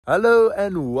Hello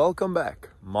and welcome back.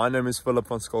 My name is Philip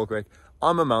van Skalkwijk.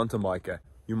 I'm a mountain biker.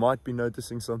 You might be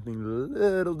noticing something a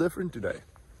little different today.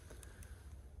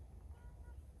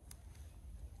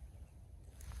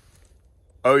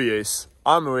 Oh yes,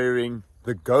 I'm wearing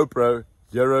the GoPro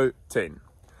Hero 10.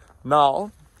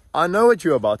 Now, I know what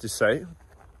you're about to say.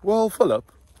 Well,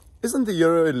 Philip, isn't the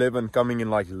Hero 11 coming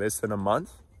in like less than a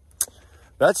month?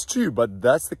 That's true, but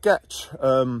that's the catch.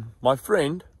 My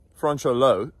friend, Francois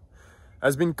Louw,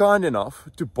 has been kind enough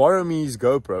to borrow me his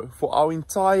GoPro for our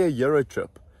entire Euro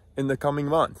trip in the coming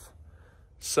month.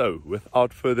 So,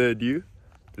 without further ado,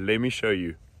 let me show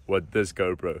you what this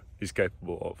GoPro is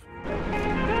capable of.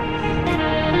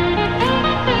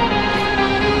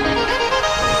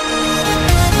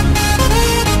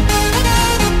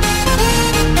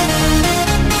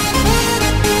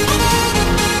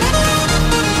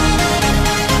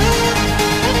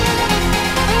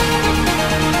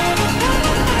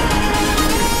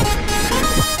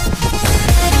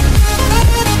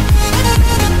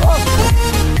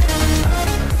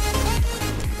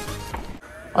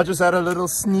 I just had a little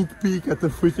sneak peek at the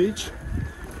footage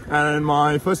and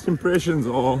my first impressions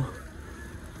are,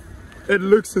 it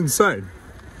looks insane.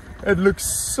 It looks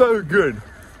so good.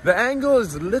 The angle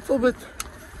is a little bit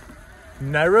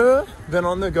narrower than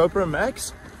on the GoPro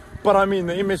Max, but I mean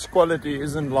the image quality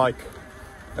isn't like,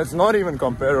 it's not even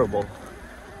comparable.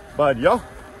 But yeah,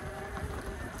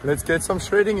 let's get some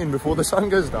shredding in before the sun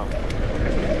goes down.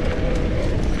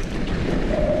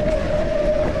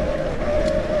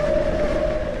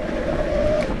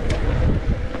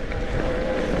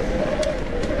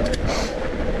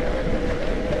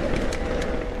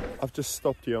 I've just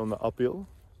stopped here on the uphill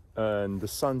and the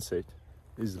sunset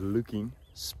is looking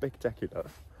spectacular.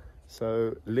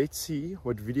 So let's see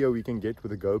what video we can get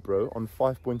with a GoPro on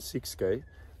 5.6K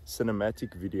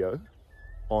cinematic video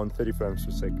on 30 frames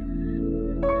per second.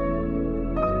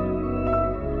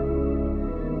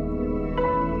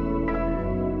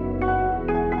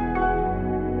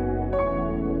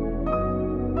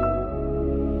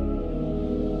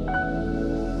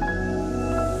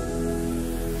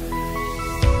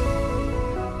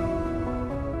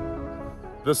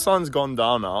 The sun's gone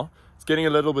down now. It's getting a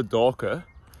little bit darker,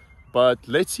 but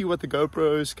let's see what the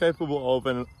GoPro is capable of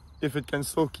and if it can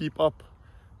still keep up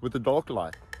with the dark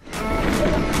light.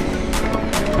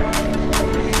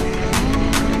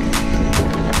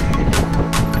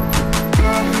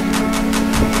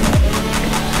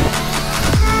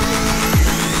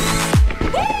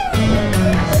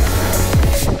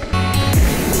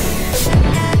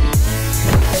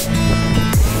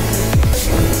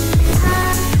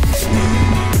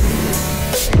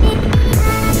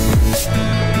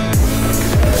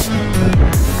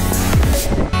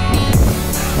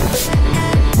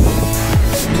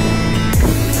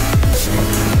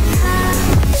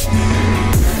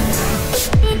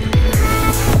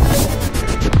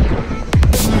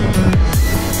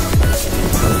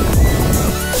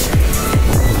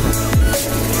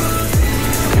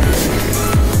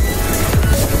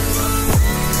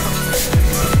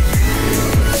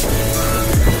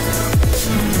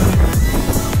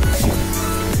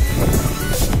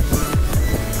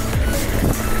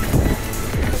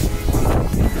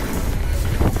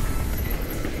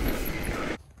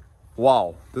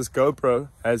 Wow, this GoPro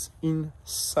has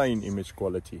insane image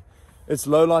quality. Its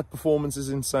low light performance is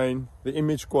insane. The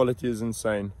image quality is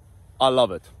insane. I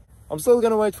love it. I'm still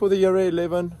gonna wait for the Euro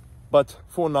 11, but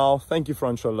for now, thank you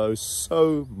Francois Louw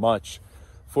so much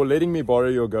for letting me borrow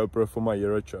your GoPro for my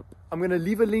Euro trip. I'm gonna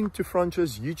leave a link to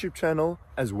Francois' YouTube channel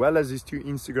as well as his 2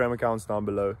 Instagram accounts down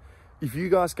below. If you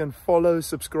guys can follow,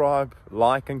 subscribe,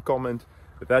 like and comment,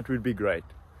 that would be great.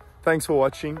 Thanks for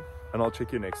watching and I'll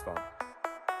check you next time.